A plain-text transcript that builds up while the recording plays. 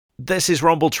This is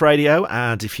Rombalds Radio,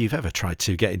 and if you've ever tried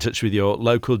to get in touch with your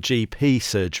local GP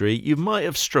surgery, you might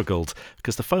have struggled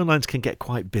because the phone lines can get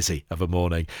quite busy of a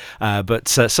morning. But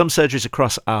some surgeries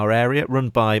across our area, run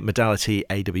by Modality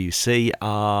AWC,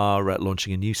 are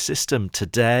launching a new system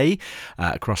today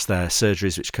across their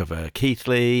surgeries, which cover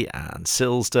Keighley and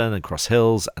Silsden and across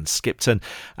Hills and Skipton.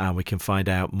 And we can find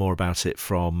out more about it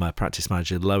from practice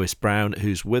manager Lois Brown,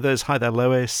 who's with us. Hi there,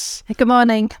 Lois. Good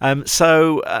morning.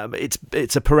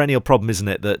 It's a perennial problem, isn't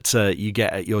it, that you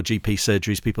get at your GP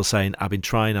surgeries, people saying, I've been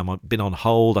trying, I've been on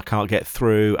hold, I can't get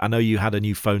through. I know you had a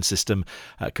new phone system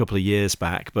a couple of years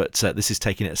back, but this is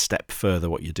taking it a step further,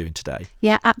 what you're doing today.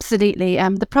 Yeah, absolutely.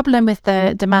 The problem with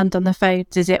the demand on the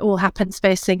phones is it all happens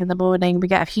first thing in the morning. We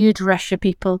get a huge rush of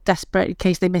people desperate in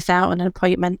case they miss out on an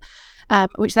appointment,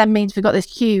 which then means we've got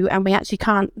this queue and we actually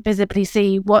can't visibly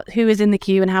see who is in the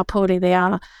queue and how poorly they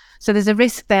are. So there's a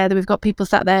risk there that we've got people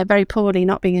sat there very poorly,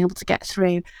 not being able to get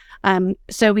through.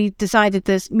 So we decided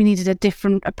we needed a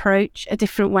different approach, a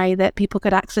different way that people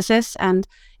could access us. And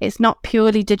it's not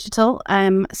purely digital.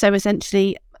 So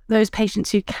essentially, those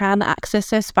patients who can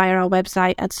access us via our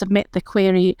website and submit the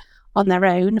query on their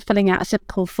own, filling out a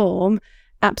simple form,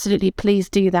 absolutely please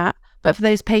do that. But for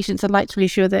those patients, I'd like to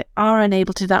reassure that are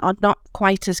unable to do that, are not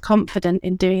quite as confident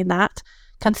in doing that,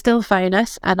 can still phone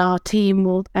us and our team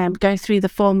will go through the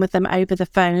form with them over the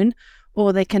phone,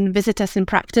 or they can visit us in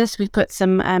practice. We've put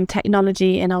some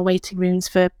technology in our waiting rooms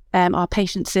for our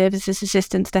patient services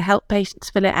assistants to help patients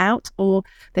fill it out, or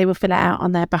they will fill it out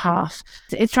on their behalf.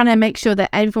 It's trying to make sure that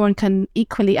everyone can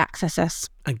equally access us.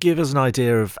 And give us an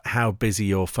idea of how busy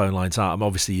your phone lines are.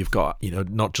 Obviously, you've got,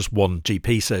 not just one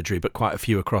GP surgery, but quite a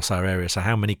few across our area. So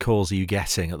how many calls are you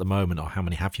getting at the moment, or how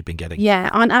many have you been getting? Yeah,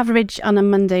 on average, on a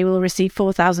Monday, we'll receive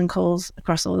 4,000 calls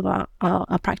across all of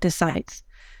our practice sites.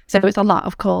 So it's a lot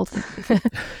of calls.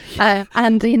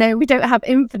 And, we don't have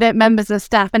infinite members of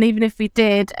staff. And even if we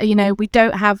did, we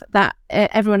don't have that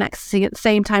everyone accessing at the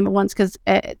same time at once, because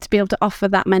to be able to offer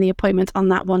that many appointments on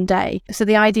that one day. So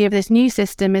the idea of this new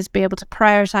system is be able to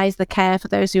prioritise the care for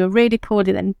those who are really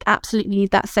poorly and absolutely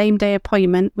need that same day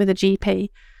appointment with a GP.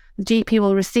 The GP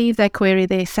will receive their query.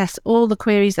 They assess all the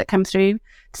queries that come through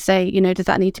to say, does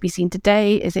that need to be seen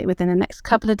today? Is it within the next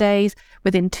couple of days?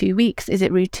 Within 2 weeks? Is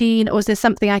it routine? Or is there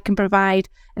something I can provide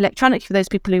electronically for those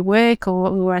people who work or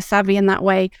who are savvy in that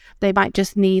way? They might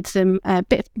just need some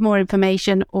bit more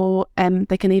information, or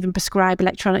they can even prescribe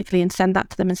electronically and send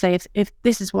that to them and say, if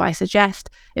this is what I suggest,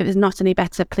 if it's not any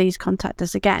better, please contact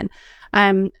us again.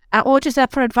 Or just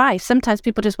for advice. Sometimes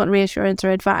people just want reassurance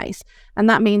or advice. And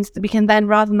that means that we can then,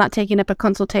 rather than that taking up a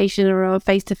consultation or a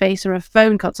face-to-face or a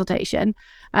phone consultation,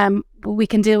 we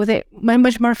can deal with it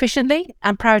much more efficiently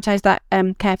and prioritise that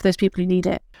care for those people who need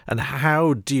it. And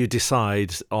how do you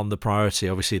decide on the priority?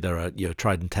 Obviously, there are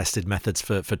tried and tested methods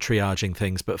for triaging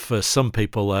things, but for some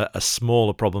people, a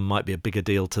smaller problem might be a bigger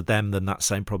deal to them than that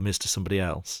same problem is to somebody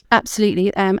else.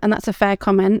 Absolutely, and that's a fair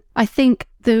comment. I think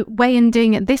the way in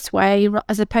doing it this way,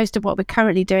 as opposed to what we're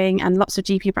currently doing, and lots of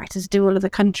GP practices do all over the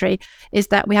country, is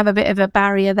that we have a bit of a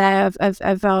barrier there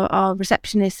of our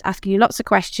receptionists asking you lots of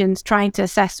questions, trying to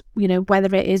assess,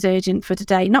 whether it is urgent for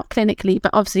today, not clinically,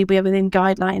 but obviously we're within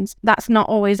guidelines. That's not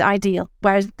always ideal.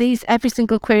 Whereas every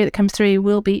single query that comes through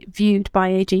will be viewed by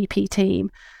a GP team.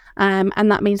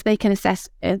 And that means they can assess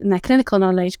in their clinical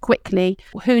knowledge quickly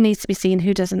who needs to be seen,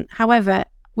 who doesn't. However,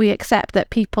 we accept that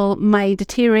people may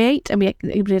deteriorate, and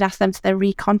we would ask them to then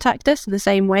recontact us in the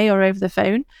same way or over the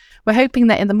phone. We're hoping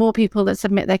that in the more people that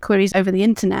submit their queries over the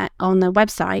internet on the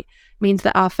website means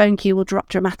that our phone queue will drop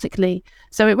dramatically.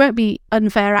 So it won't be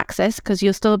unfair access, because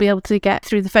you'll still be able to get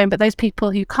through the phone, but those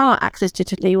people who can't access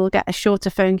digitally will get a shorter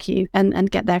phone queue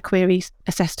and get their queries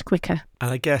assessed quicker.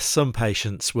 And I guess some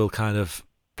patients will kind of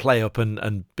play up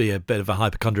and be a bit of a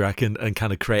hypochondriac and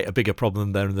kind of create a bigger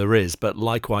problem than there is. But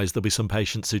likewise, there'll be some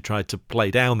patients who try to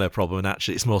play down their problem and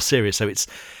actually it's more serious. So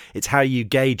it's how you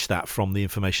gauge that from the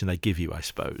information they give you, I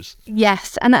suppose.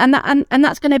 Yes, and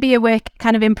that's going to be a work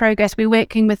kind of in progress. We're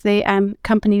working with the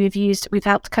company we've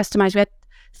helped customise. We had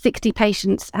 60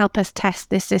 patients help us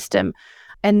test this system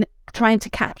and trying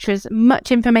to capture as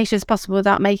much information as possible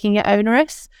without making it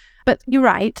onerous. But you're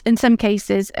right, in some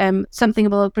cases, something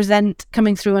will present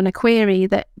coming through on a query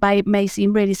that may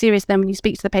seem really serious. Then when you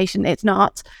speak to the patient, it's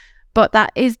not. But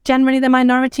that is generally the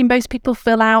minority. Most people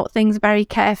fill out things very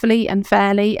carefully and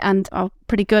fairly and are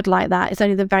pretty good like that. It's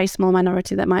only the very small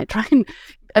minority that might try and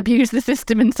abuse the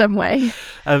system in some way.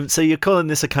 So you're calling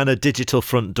this a kind of digital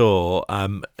front door.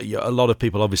 A lot of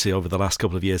people, obviously, over the last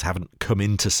couple of years haven't come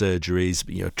into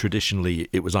surgeries. Traditionally,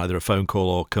 it was either a phone call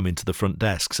or come into the front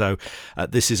desk. So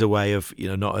this is a way of,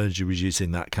 not only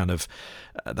reducing that kind of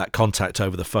that contact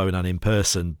over the phone and in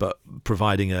person, but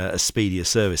providing a speedier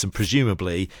service. And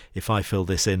presumably, if I fill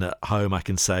this in at home, I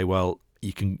can say, well,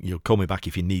 you'll call me back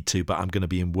if you need to, but I'm going to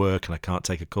be in work and I can't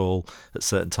take a call at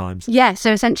certain times. Yeah,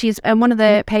 so essentially one of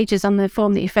the pages on the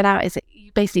form that you fill out is that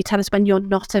you basically tell us when you're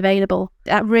not available.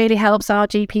 That really helps our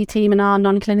GP team and our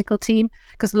non-clinical team,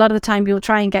 because a lot of the time we'll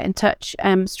try and get in touch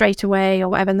straight away or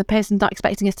whatever, and the person's not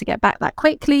expecting us to get back that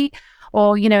quickly,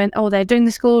 or or they're doing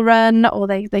the school run, or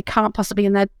they can't possibly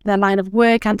in their line of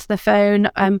work answer the phone.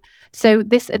 So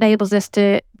this enables us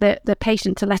the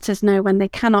patient to let us know when they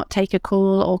cannot take a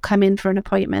call or come in for an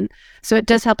appointment. So it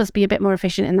does help us be a bit more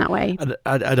efficient in that way. And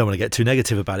I don't want to get too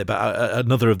negative about it, but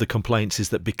another of the complaints is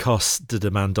that because the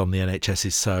demand on the NHS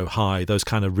is so high, those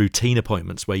kind of routine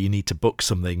appointments where you need to book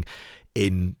something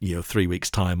in 3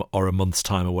 weeks' time or a month's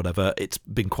time or whatever, it's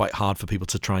been quite hard for people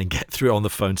to try and get through on the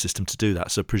phone system to do that.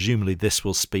 So presumably this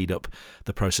will speed up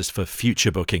the process for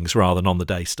future bookings rather than on the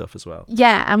day stuff as well.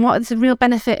 Yeah, and what's the real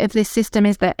benefit of this system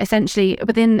is that essentially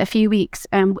within a few weeks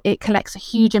it collects a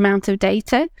huge amount of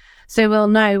data. So we'll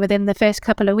know within the first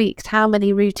couple of weeks how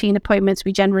many routine appointments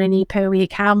we generally need per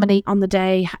week, how many on the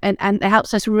day, and it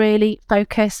helps us really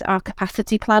focus our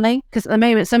capacity planning. Because at the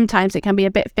moment, sometimes it can be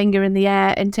a bit finger in the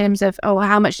air in terms of,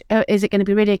 how much is it going to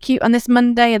be really acute on this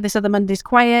Monday and this other Monday's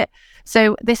quiet.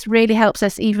 So this really helps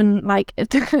us even like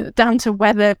down to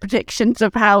weather predictions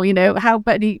of how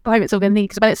many appointments we're going to need,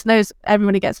 because when it snows,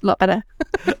 everybody gets a lot better.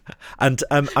 And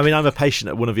I'm a patient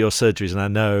at one of your surgeries, and I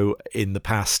know in the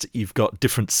past you've got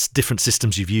different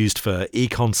systems you've used for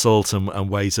e-consult and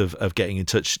ways of getting in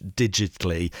touch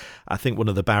digitally. I think one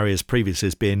of the barriers previously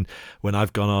has been when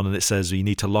I've gone on and it says you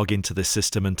need to log into this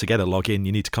system, and to get a login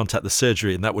you need to contact the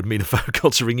surgery, and that would mean a phone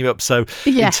call to ring you up. So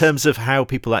In terms of how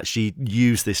people actually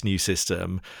use this new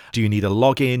system, do you need a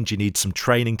login? Do you need some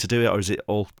training to do it, or is it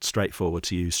all straightforward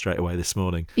to use straight away this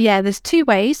morning? Yeah, there's two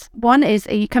ways. One is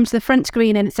you come to the front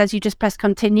screen and it says you just press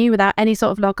continue without any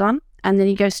sort of log on, and then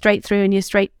you go straight through and you're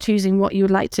straight choosing what you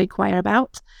would like to inquire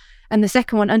about. And the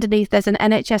second one, underneath there's an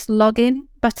NHS login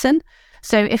button.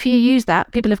 So if you use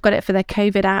that, people have got it for their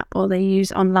COVID app or they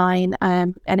use online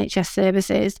NHS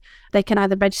services, they can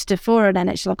either register for an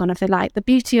NHS log on if they like. The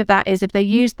beauty of that is if they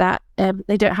use that,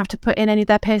 they don't have to put in any of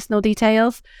their personal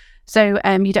details. So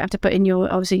you don't have to put in your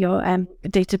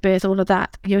date of birth, all of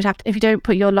that. You would have to, if you don't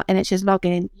put your NHS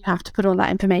login, you have to put all that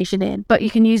information in. But you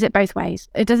can use it both ways.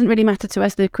 It doesn't really matter to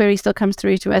us. The query still comes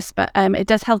through to us, but it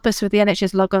does help us with the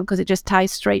NHS logon because it just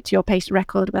ties straight to your patient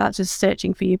record without just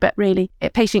searching for you. But really, a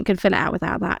patient can fill it out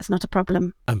without that. It's not a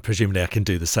problem. And presumably I can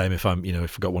do the same if I'm,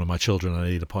 if I've got one of my children I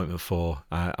need an appointment for.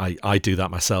 I do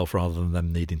that myself rather than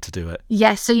them needing to do it.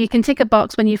 Yes, so you can tick a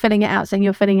box when you're filling it out saying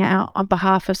you're filling it out on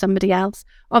behalf of somebody else.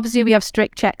 Obviously, we have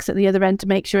strict checks at the other end to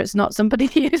make sure it's not somebody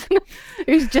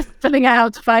who's just filling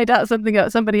out to find out something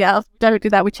about somebody else. We don't do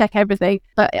that. We check everything.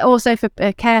 But also for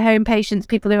care home patients,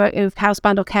 people who are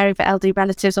housebound or caring for elderly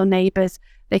relatives or neighbours,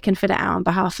 they can fill it out on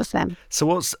behalf of them. So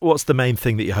what's the main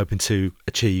thing that you're hoping to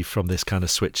achieve from this kind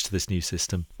of switch to this new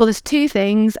system? Well, there's two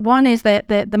things. One is that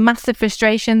the massive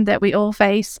frustration that we all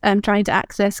face trying to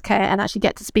access care and actually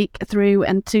get to speak through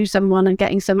and to someone and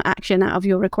getting some action out of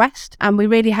your request. And we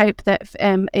really hope that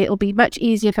it'll be much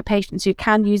easier for patients who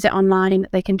can use it online.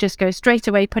 They can just go straight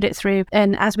away, put it through.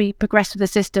 And as we progress with the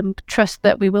system, trust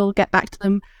that we will get back to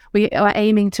them. We are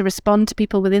aiming to respond to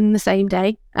people within the same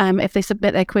day if they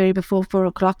submit their query before 4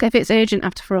 o'clock. If it's urgent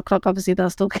after 4 o'clock, obviously they'll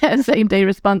still get a same day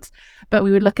response, but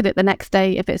we would look at it the next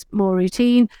day if it's more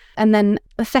routine. And then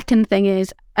the second thing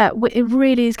is it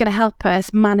really is going to help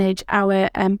us manage our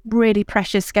really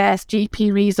precious, scarce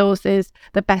GP resources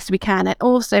the best we can. It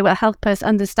also will help us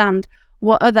understand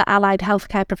what other allied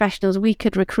healthcare professionals we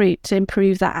could recruit to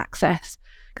improve that access.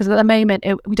 Because at the moment,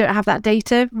 we don't have that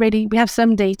data. Really, we have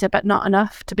some data, but not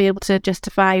enough to be able to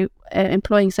justify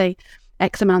employing, say,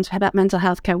 X amount of mental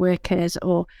health care workers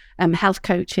or health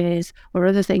coaches or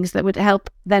other things that would help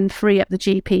then free up the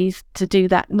GPs to do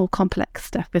that more complex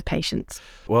stuff with patients.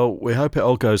 Well, we hope it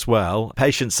all goes well.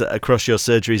 Patients across your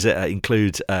surgeries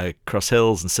include Cross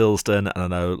Hills and Silsden, and I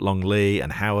know Longley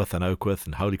and Haworth and Oakworth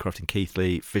and Holycroft and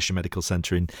Keighley, Fisher Medical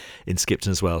Centre in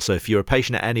Skipton as well. So if you're a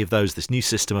patient at any of those, this new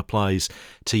system applies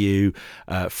to you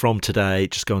from today.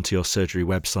 Just go onto your surgery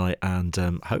website and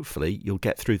hopefully you'll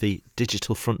get through the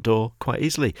digital front door quite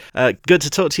easily. Good to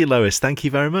talk to you, Lois. Thank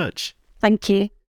you very much. Thank you.